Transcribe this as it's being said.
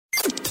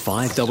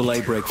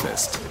5AA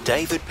Breakfast.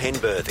 David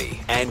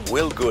Penberthy and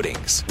Will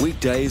Goodings.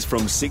 Weekdays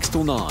from 6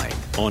 till 9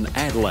 on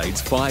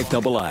Adelaide's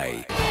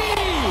 5AA.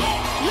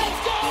 Let's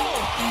go!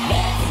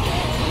 Let's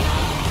get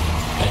loud.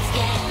 Let's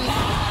get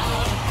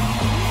loud.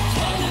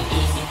 Turn the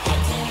music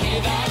up to hear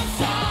that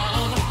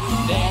sound.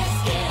 Let's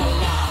get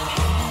loud.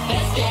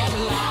 Let's get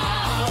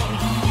loud.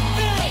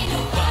 Ain't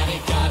nobody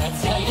gotta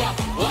tell you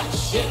what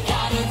you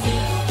gotta do.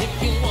 If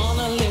you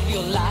wanna live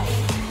your life,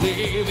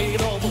 live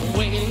it all the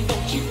way and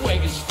don't you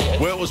waste it.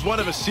 Well, it was one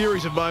of a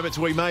series of moments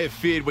we may have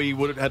feared we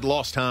would have had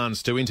lost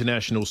Hans to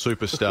international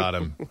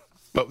superstardom.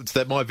 But it's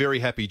that my very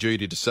happy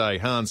duty to say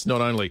Hans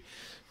not only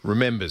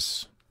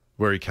remembers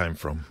where he came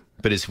from,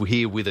 but is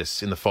here with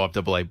us in the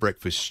 5AA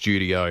Breakfast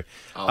studio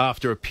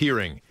after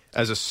appearing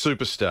as a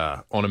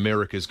superstar on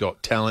America's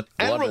Got Talent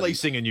and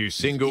releasing a new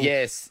single.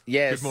 Yes.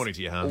 Good morning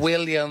to you, Hans.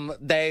 William,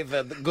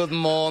 David, good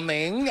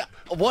morning.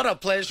 What a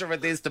pleasure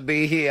it is to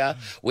be here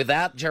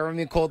without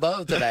Jeremy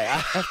Cordeaux today, I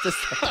have to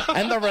say.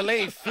 And the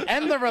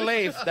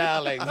relief,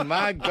 darlings.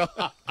 My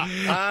God,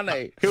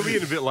 honey. He'll be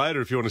in a bit later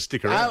if you want to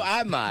stick around.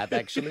 I might,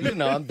 actually. You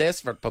know, I'm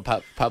desperate for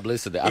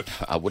publicity.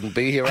 I wouldn't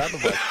be here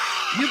otherwise.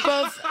 You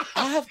both,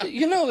 I have to,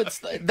 you know,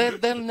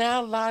 they're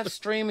now live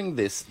streaming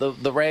this.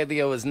 The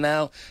radio is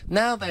now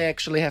they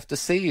actually have to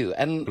see you.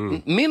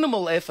 And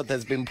minimal effort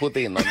has been put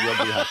in on your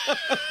behalf.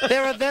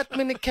 There are that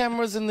many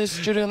cameras in this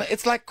studio.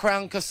 It's like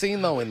Crown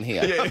Casino in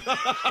here. Yeah.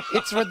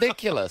 It's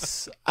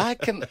ridiculous.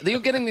 You're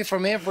getting me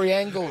from every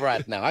angle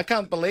right now. I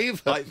can't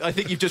believe it. I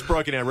think you've just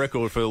broken our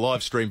record for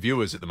live stream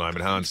viewers at the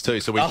moment, Hans, too.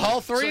 So a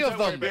whole three of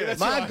them.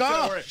 My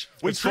gosh.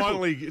 It's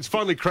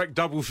finally cracked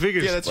double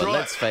figures. Yeah, that's right.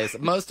 Let's face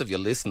it, most of your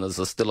listeners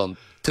are still on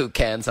 2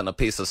 cans and a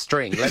piece of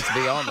string. Let's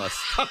be honest.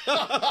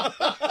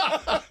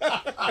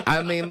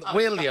 I mean,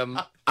 William,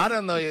 I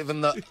don't know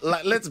even though.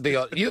 Let's be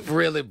honest. You've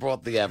really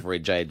brought the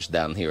average age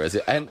down here,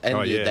 and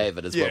you,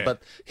 David, as well.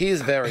 But he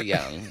is very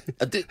young.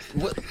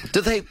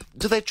 Do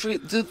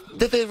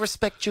they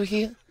respect you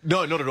here?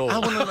 No, not at all. I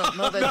want to know.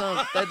 No, they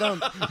don't. They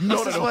don't.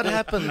 This is what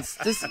happens.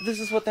 This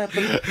is what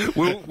happens.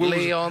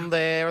 Leon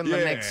there in the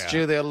next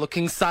studio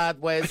looking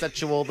sideways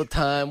at you all the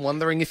time,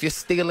 wondering if you're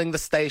stealing the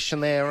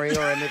stationery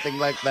or anything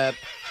like that.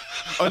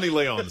 Only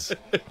Leon's.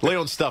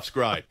 Leon's stuff's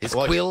great. His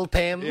quill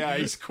pen. Yeah,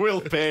 his quill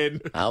pen.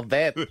 I'll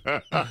bet.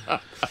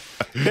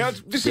 Now,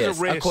 this is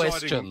a rare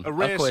question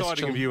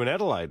sighting of you in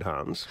Adelaide,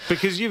 Hans,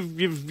 because you've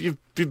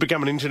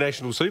become an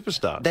international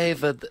superstar.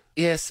 David,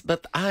 yes,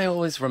 but I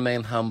always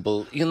remain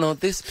humble. You know,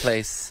 this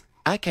place,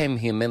 I came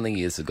here many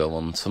years ago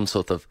on some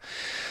sort of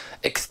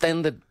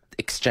extended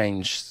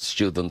exchange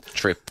student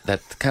trip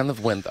that kind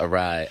of went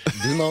awry.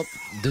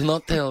 Do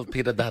not tell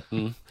Peter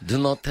Dutton. Do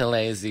not tell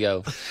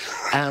ASIO.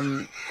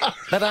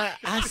 But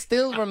I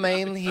still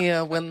remain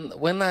here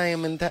when I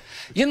am in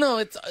you know,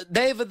 it's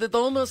David, it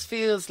almost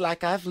feels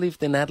like I've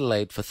lived in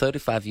Adelaide for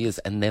 35 years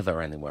and never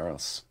anywhere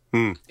else.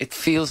 It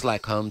feels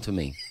like home to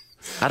me.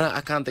 I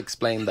can't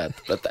explain that,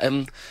 but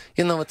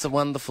you know, it's a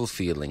wonderful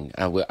feeling.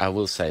 I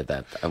will say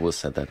that.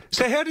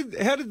 So how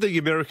did the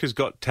America's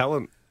Got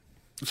Talent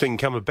thing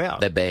come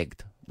about? They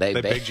begged. They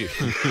begged you.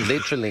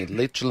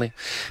 literally.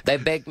 They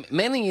begged.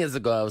 Many years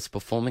ago, I was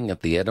performing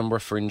at the Edinburgh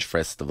Fringe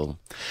Festival.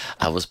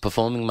 I was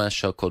performing my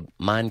show called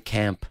Mein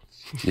Camp.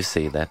 You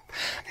see that?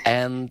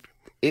 And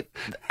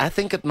I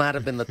think it might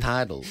have been the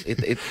title.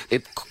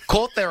 It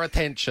caught their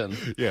attention.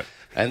 Yeah.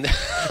 And,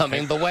 I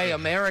mean, the way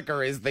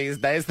America is these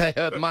days, they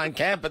heard Mein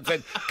Camp and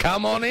said,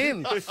 come on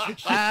in.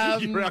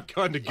 You're our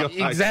kind of guy.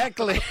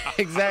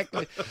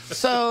 Exactly.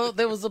 So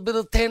there was a bit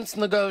of tense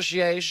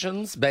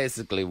negotiations,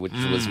 basically, which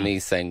was me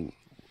saying,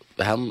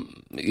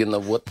 you know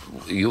what,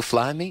 you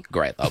fly me?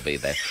 Great, I'll be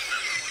there.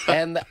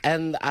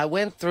 And I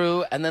went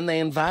through, and then they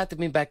invited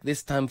me back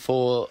this time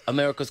for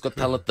America's Got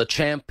Talent, The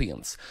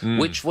Champions,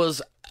 which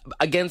was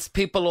against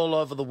people all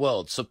over the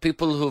world. So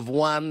people who've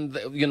won,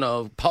 you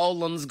know,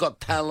 Poland's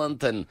Got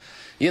Talent and,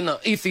 you know,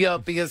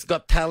 Ethiopia's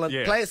Got Talent,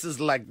 places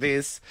like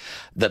this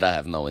that I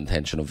have no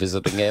intention of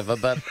visiting ever.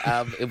 But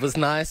it was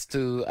nice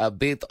to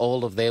beat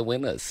all of their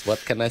winners.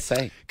 What can I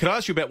say? Can I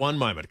ask you about one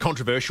moment,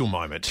 controversial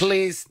moment?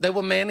 Please, there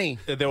were many.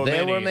 There were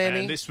many.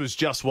 And this was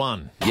just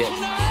one. Yes.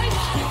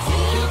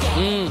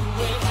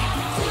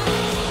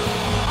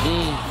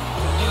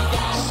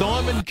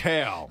 Simon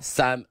Cowell.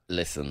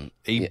 Listen.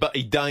 He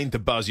deigned to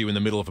buzz you in the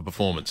middle of a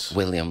performance.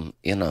 William,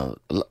 you know,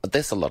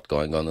 there's a lot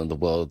going on in the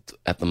world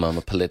at the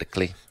moment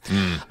politically.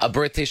 A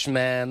British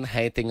man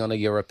hating on a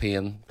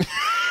European.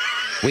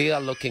 We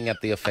are looking at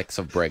the effects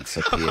of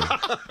Brexit here.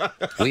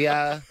 We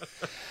are...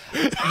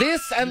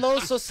 This, and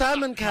also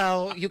Simon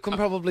Cowell, you can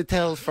probably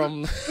tell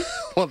from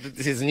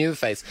his new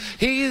face.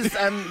 He's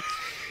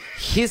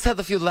had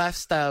a few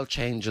lifestyle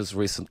changes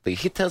recently.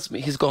 He tells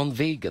me he's gone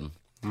vegan.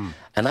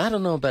 And I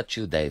don't know about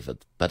you,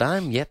 David, but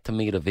I'm yet to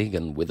meet a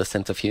vegan with a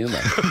sense of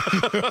humor.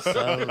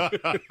 So,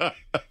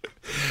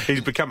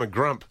 He's become a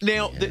grump.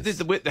 Now,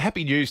 the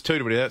happy news too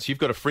to announce you've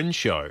got a fringe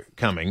show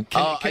coming.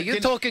 Are you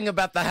talking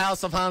about the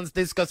House of Hans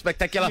Disco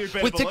Spectacular You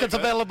better with tickets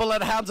believe it. available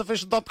at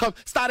houndsofficial.com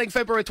starting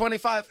February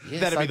 25?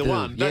 Yes, That'd I be the do.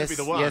 one. That'd be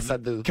the one. Yes, I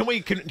do.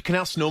 Can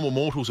us normal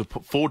mortals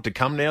afford to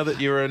come now that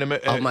you're an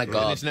Oh, my an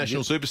God.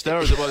 international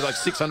superstar? Is it like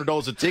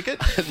 $600 a ticket?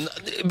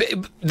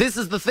 This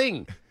is the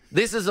thing.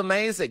 This is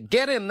amazing.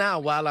 Get in now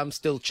while I'm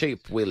still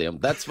cheap, William.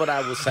 That's what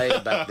I will say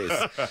about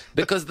this.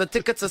 Because the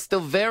tickets are still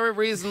very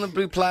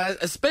reasonably priced,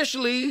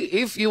 especially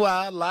if you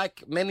are,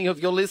 like many of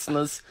your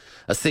listeners,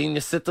 a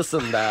senior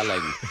citizen,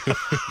 darling.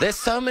 There's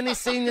so many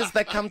seniors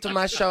that come to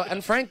my show,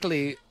 and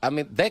frankly, I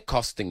mean, they're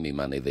costing me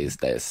money these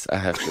days, I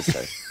have to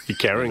say. You're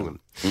carrying them.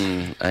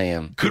 I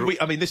am. Could we?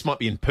 I mean, this might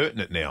be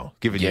impertinent now,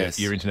 given Yes.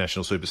 your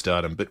international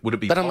superstardom. But would it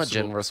be? But I'm a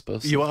possible? generous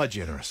person. You are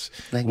generous.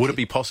 Thank would you. it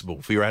be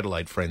possible for your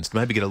Adelaide friends to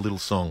maybe get a little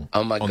song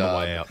Oh, my on God. the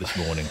way out this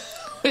morning?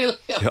 William,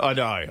 I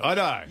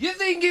know. you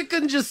think you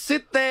can just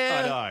sit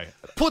there, I know.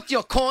 put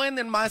your coin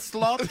in my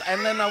slot,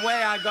 and then away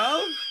I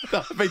go?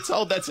 I've been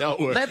told that's how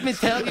it works. Let me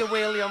tell you,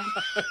 William,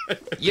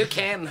 you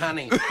can,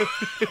 honey.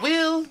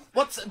 Will,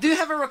 do you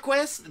have a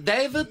request?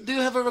 David, do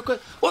you have a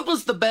request? What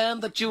was the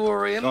band that you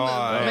were in?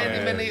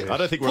 Many. I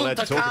don't think we're allowed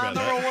to talk about Punta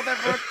that. Cana or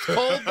whatever it's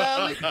called,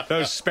 darling.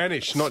 No,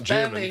 Spanish, not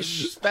German.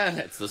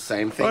 Spanish. It's the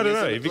same thing. I don't know.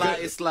 isn't it? Have you La got-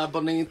 Isla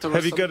Bonita. or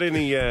Have you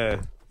something?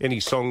 got any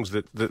songs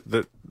that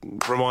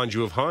remind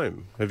you of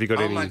home? Have you got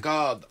Oh any? my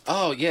God!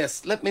 Oh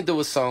yes, let me do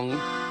a song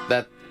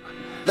that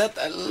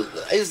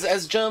is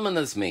as German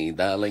as me,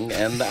 darling,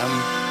 and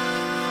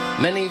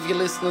many of your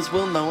listeners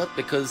will know it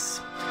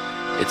because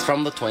it's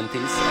from the 20s,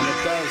 and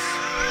it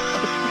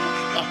goes.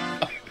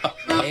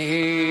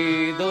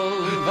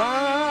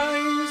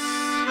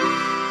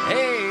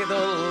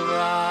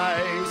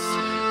 Edelweiss,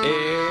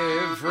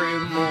 every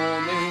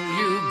morning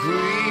you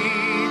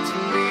greet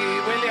me,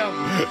 William.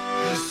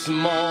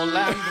 Small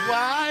and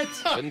white.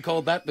 Been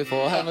called that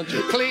before, haven't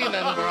you? Clean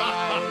and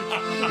bright.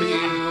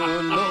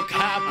 You look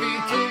happy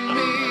to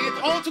meet.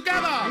 All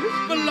together.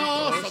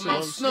 Blossom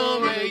of snow,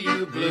 may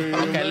you bloom.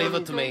 Okay, leave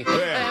it to me.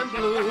 And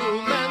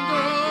bloom and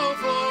grow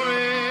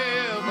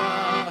forever.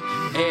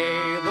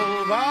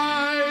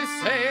 Edelweiss,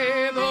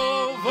 Edelweiss.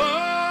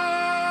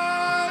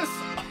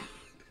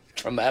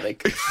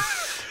 Dramatic.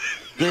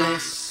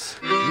 Bless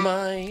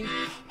my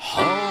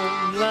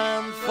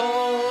homeland forever,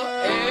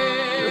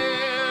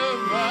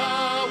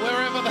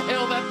 wherever the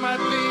hell that might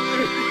be.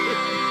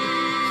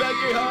 Thank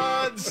you,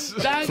 Hans.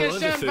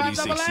 Dankeschön, For over 36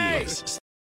 Papa Blake. years,